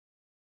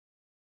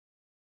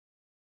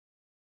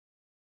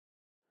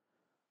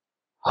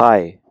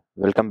Hi,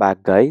 welcome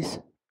back, guys.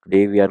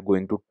 Today we are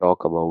going to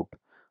talk about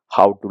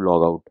how to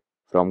log out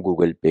from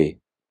Google Pay.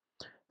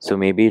 So,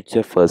 maybe it's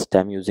your first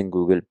time using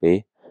Google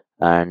Pay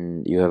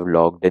and you have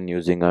logged in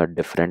using a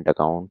different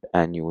account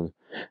and you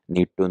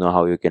need to know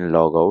how you can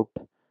log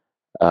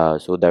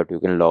out so that you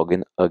can log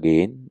in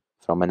again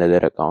from another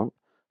account.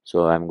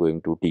 So, I'm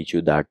going to teach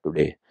you that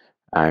today,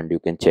 and you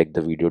can check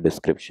the video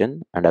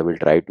description, and I will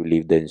try to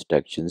leave the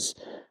instructions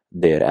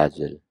there as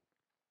well.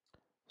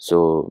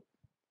 So,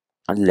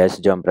 let's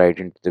jump right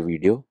into the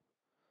video.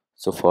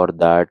 So for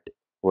that,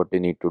 what you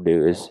need to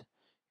do is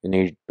you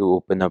need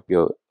to open up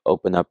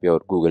your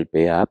Google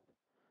Pay app,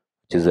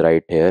 which is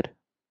right here.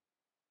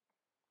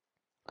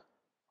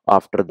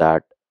 After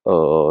that,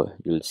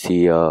 you'll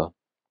see a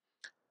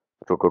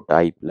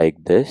prototype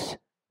like this.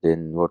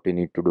 Then what you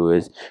need to do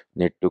is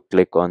you need to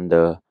click on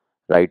the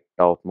right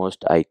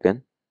topmost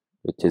icon,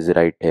 which is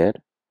right here.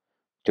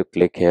 To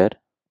click here.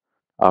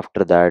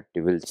 After that,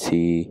 you will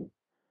see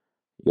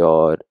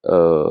your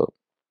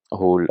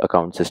whole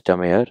account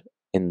system here.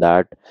 In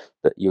that,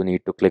 you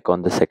need to click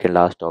on the second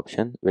last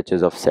option, which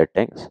is of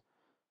settings.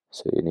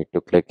 So you need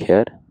to click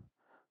here.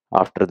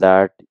 After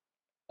that,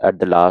 at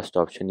the last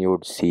option you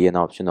would see an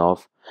option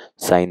of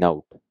sign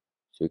out,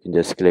 so you can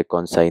just click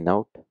on sign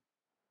out,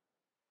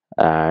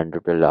 and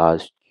it will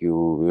ask you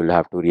will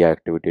have to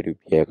reactivate your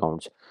UPI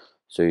accounts.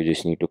 So you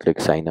just need to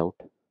click sign out.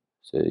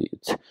 So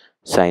it's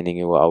signing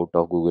you out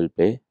of Google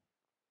Pay.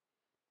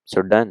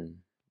 So done,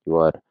 you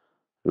are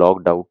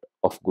logged out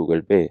of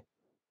Google Pay.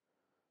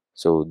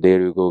 So there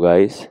you go,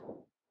 guys.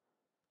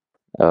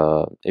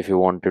 If you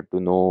wanted to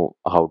know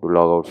how to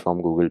log out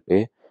from Google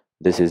Pay,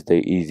 that is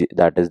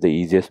the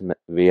easiest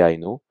way I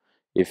know.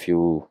 If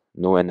you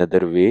know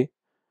another way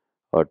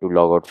to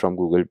log out from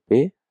Google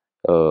Pay,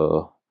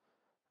 uh,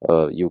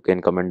 you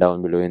can comment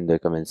down below in the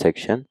comment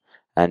section,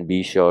 and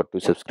be sure to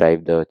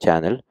subscribe the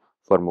channel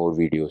for more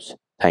videos.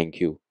 Thank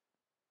you.